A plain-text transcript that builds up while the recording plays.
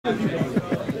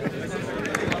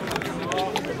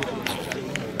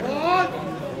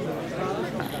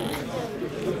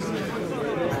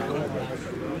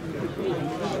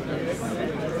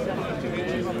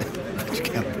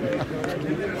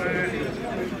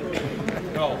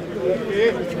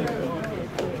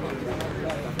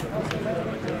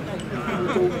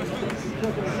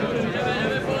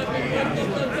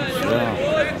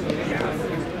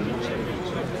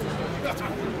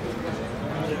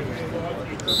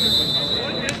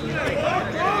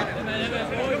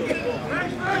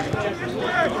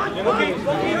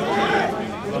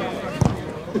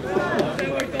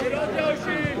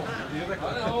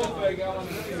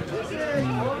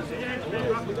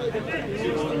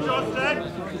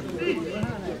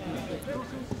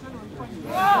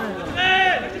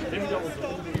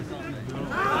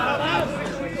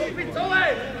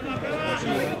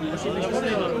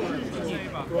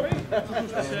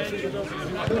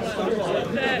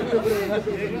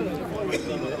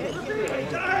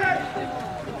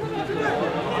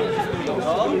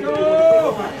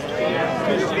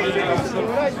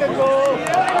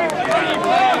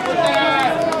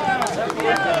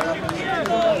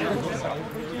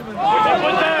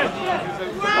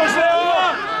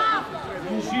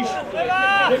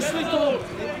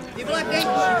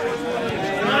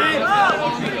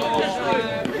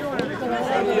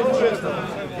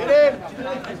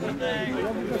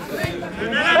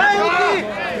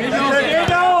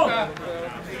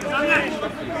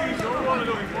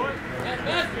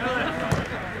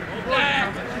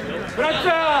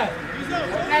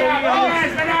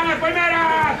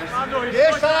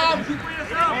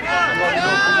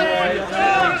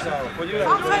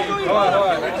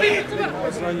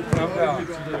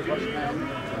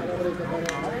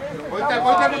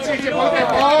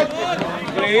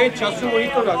Času oni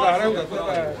to zahrajou za to.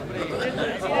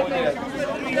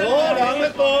 No, dáme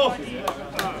to.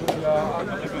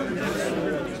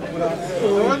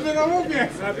 Vezme na lobě.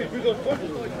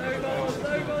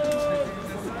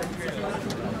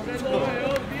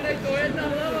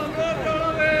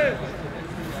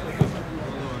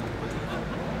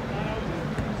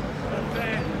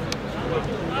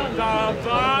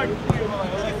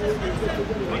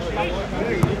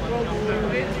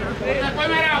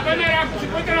 Pojďme, Rákuši,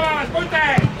 pojďte na vás,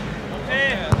 pojďte!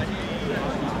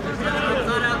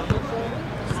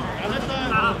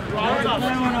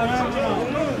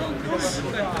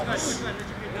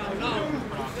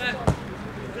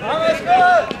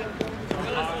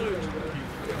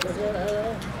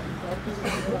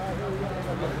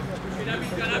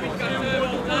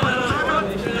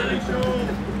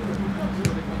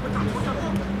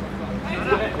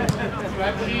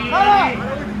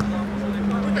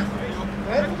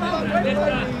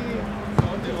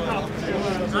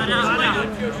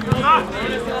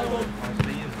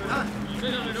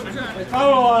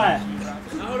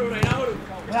 Nahoru.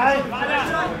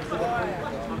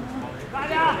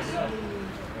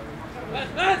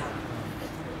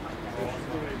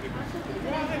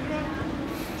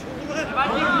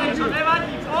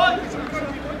 Nevadí, pojď!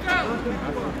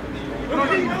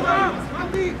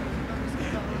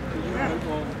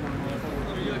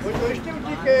 Pojď to ještě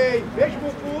utíkej, běž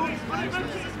mu půl.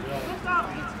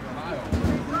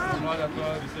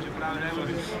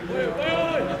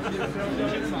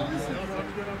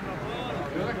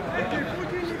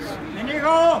 Není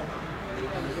ho!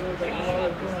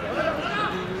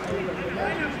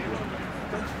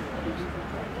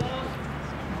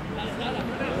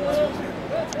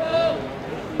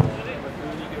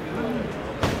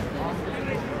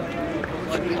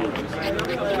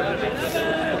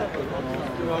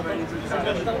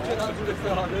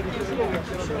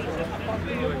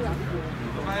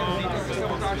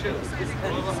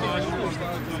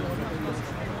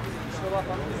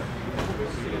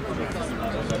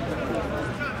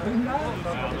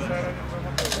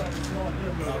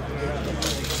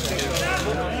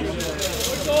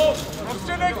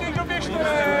 Prostředek, někdo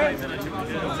běžte!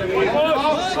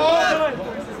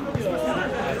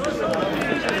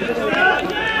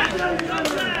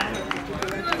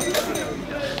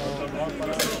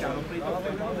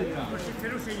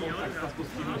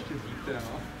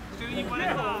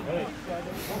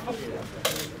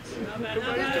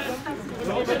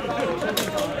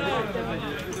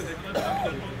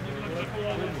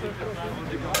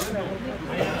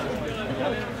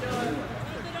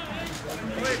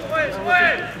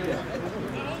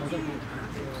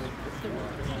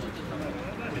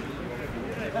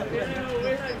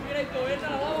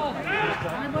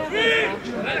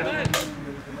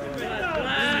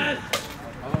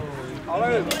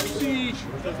 Ale musíš!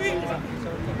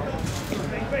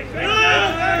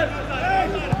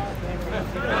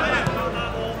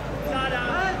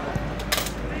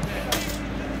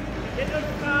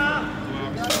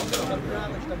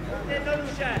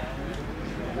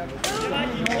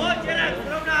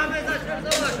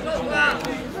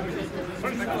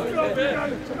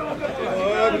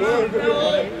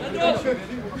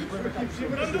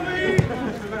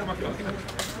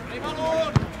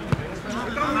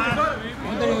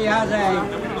 Dobrý, házej.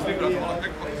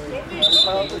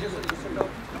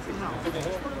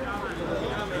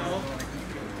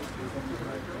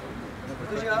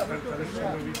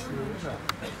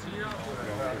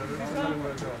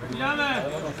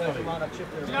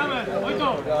 Přidáme,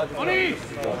 Vojto, Oni!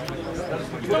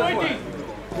 To Vojty!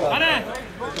 Ane!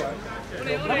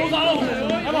 Nebo zálohu,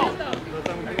 nebo!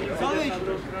 Zálič!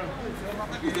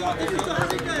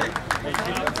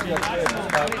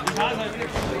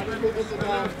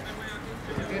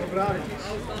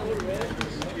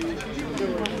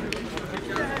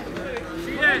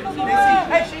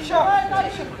 Hej, Šíšo!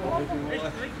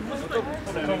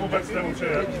 To vůbec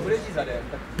nemůže.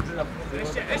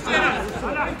 Ještě raz!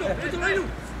 Je to najdu!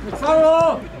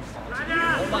 Falo!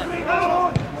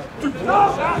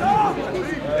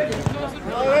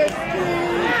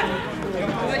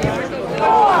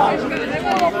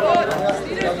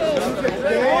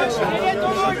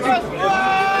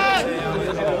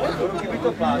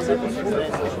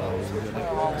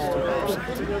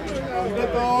 Jde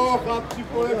to, chlapci,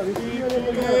 Polepy,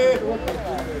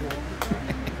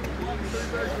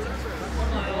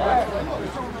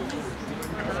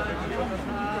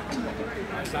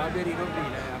 Záběry dobrý,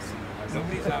 ne? Asi.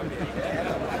 Dobrý záběr.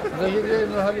 Záběr je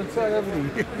mnoha docela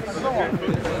dobrý.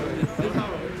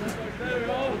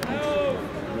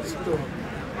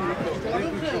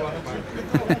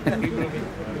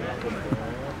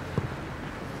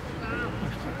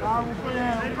 Tam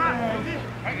úplně.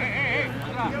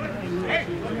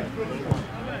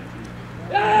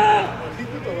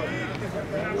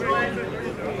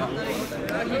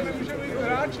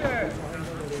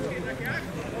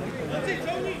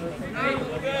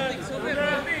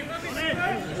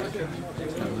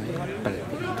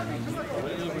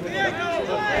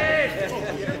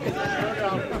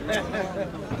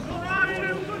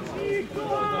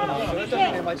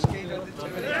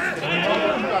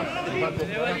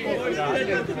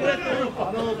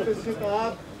 Ano, přesně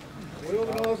tak.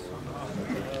 Bojovnost.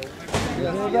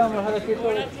 Já nedám hraky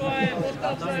to.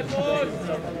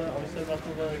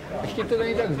 Ještě to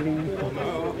není tak zlý.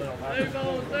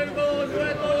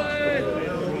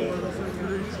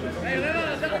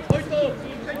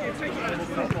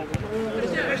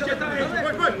 Ještě tam,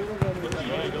 pojď!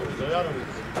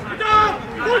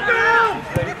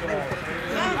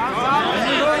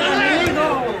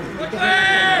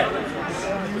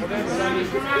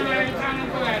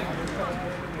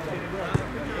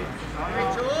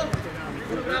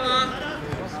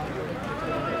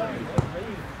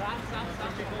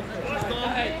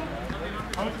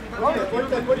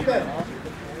 Pojďte, pojďte.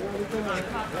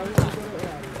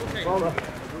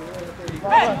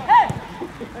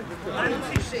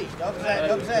 Dobře,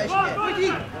 dobře, ještě.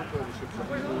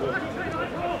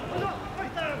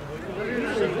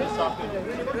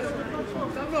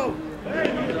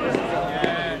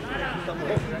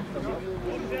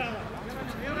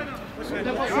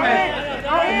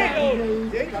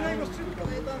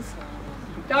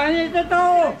 Táhněte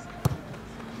to!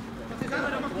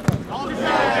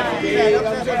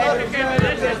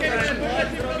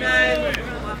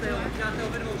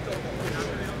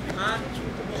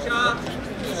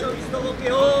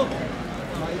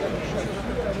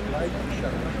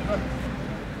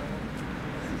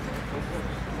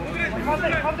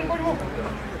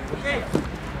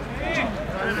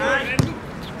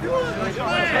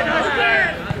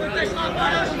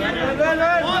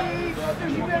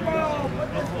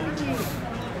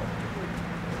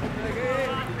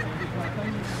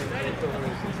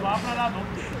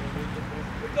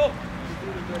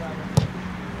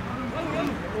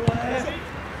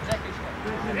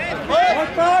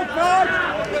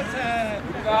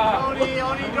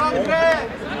 Oni, dobře!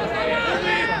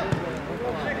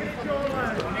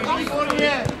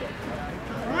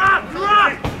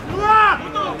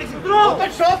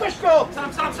 Otoč to!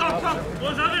 Sám!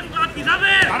 Zavěř, zpátky,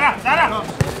 zavěř! Zara!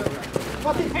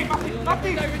 Paty!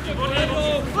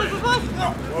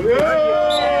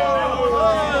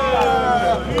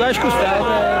 Ukážku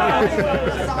stále.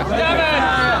 Jdeme!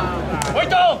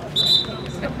 Vojto!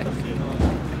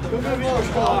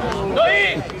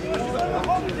 Dojí!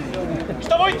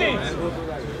 Što Vojty?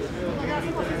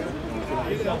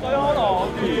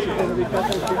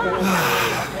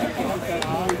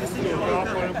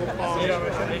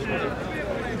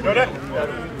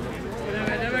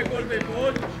 Jdeme, Kolby,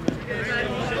 pojď.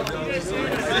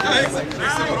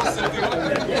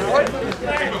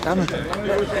 Tam.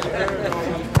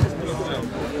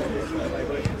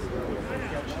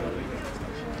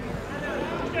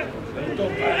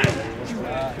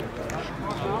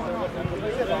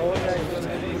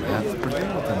 Jak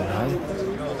prdel tam hraje?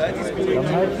 Tam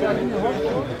hraje žádný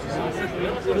hořko.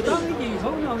 To tam vidíš,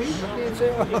 hovno, víš?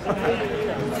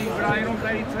 Musí brát jenom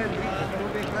tady centry, to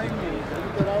bych nejmí.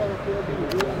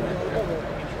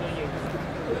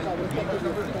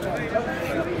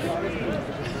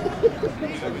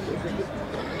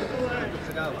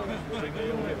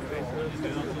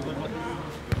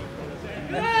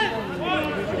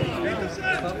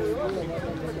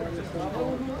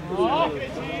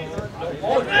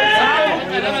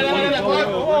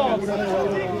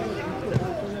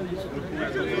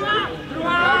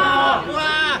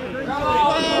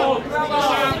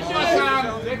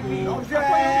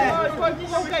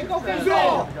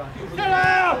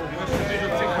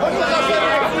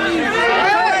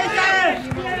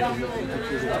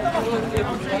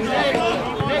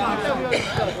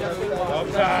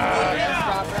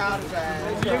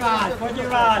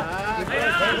 Podívat!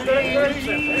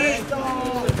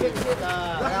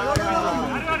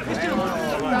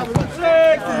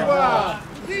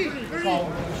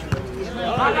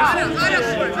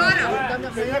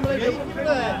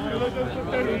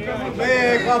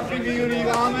 Chlapi,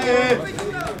 vyulíváme!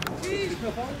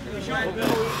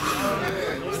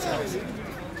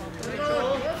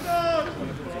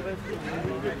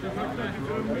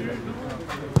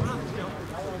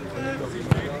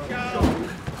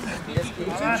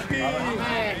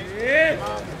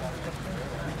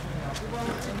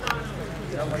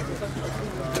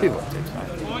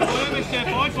 Pojď, ještě,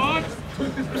 pojď!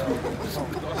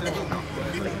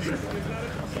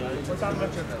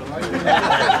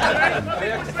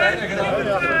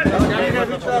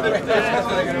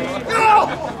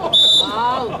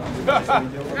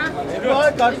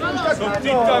 Co ty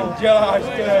tam děláš,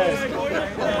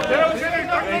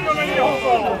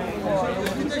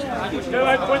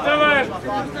 Pojď, jdeme!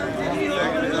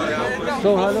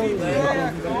 Jsou hladou.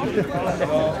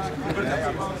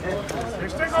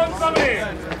 Ještě koncami!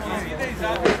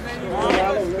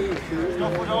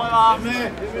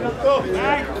 Podoláváme!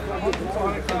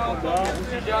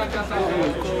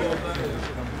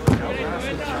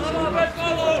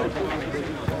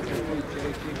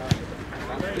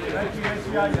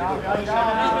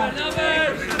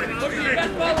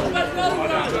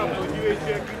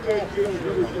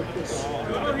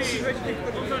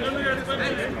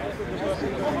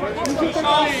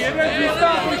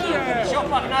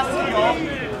 Šopat na si,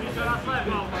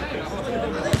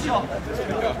 jo?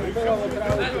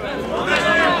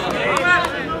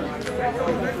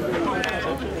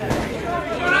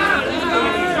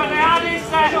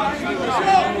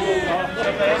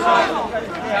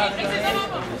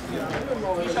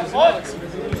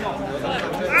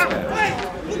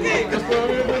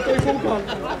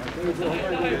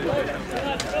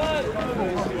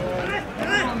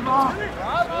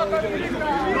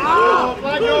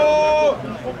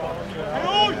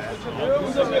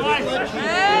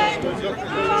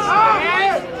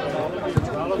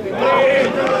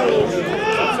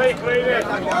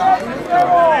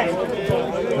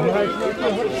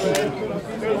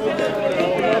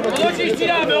 Počíš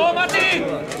dáme, jo, Martin?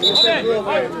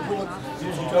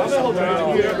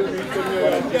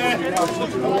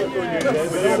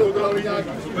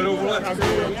 Berou vole,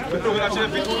 berou hráče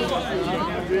nepiku.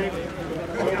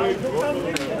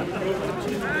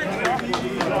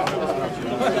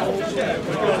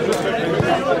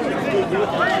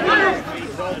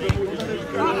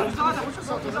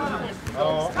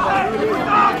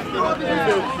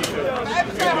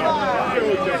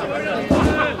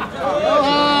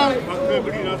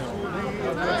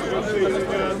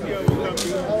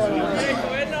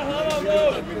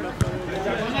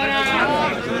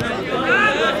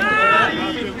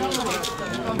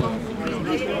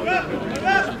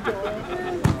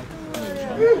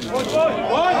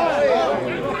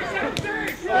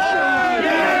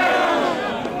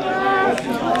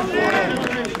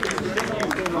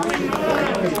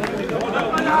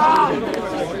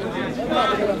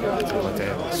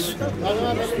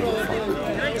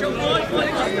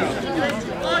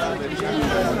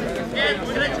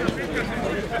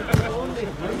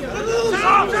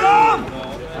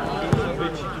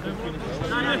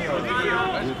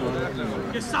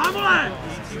 Je sám, vole!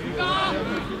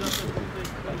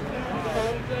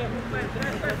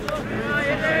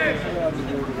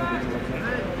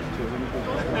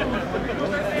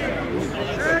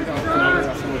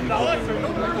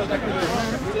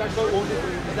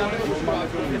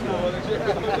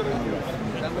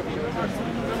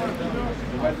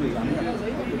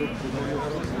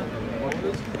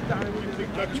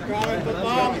 Čekáme to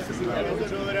tam, to je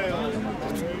dobré, jo.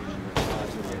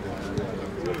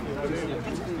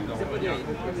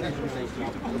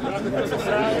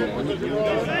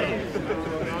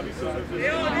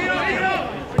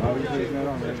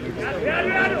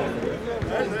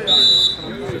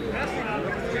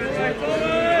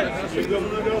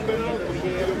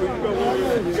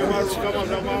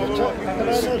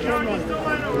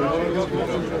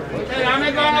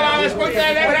 Dáme gól, Nová,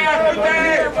 pojďte, nehrát,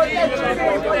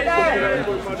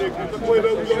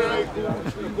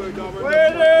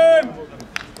 Pojedem!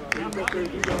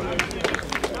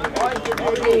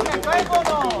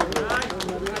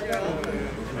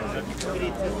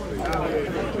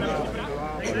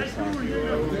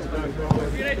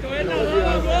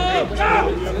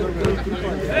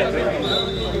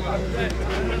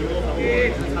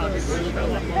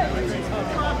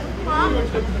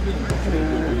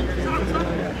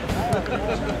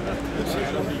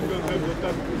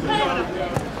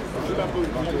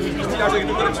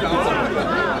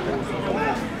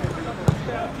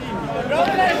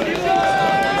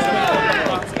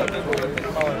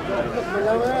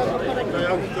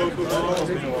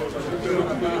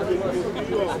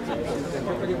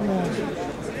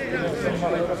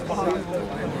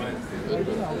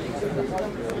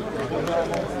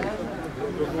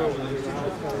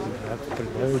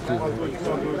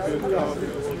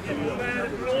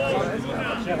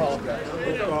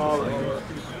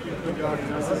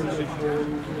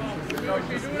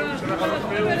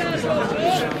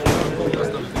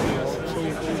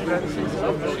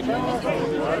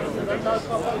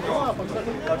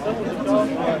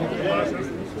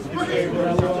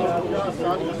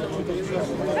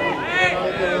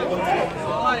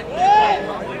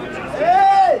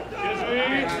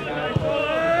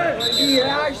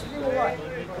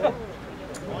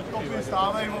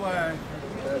 Stávej, vole!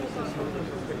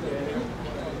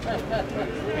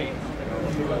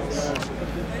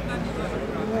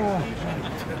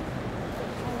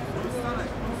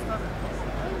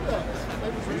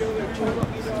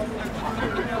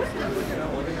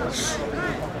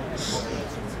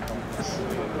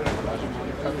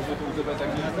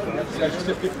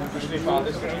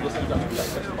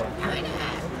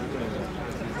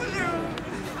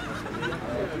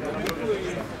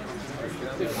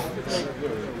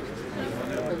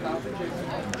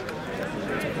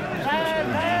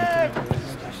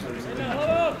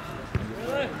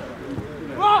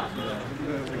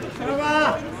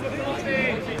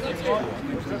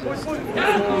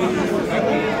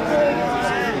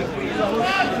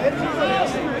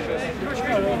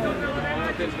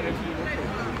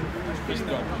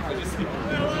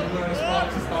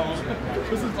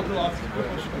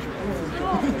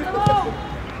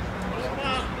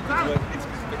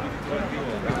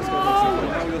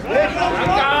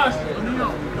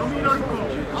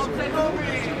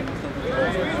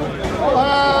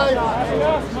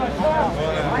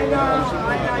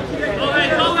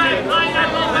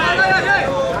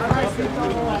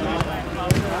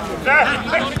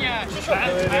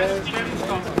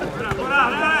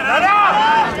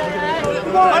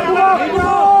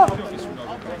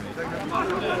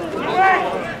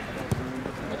 Hey!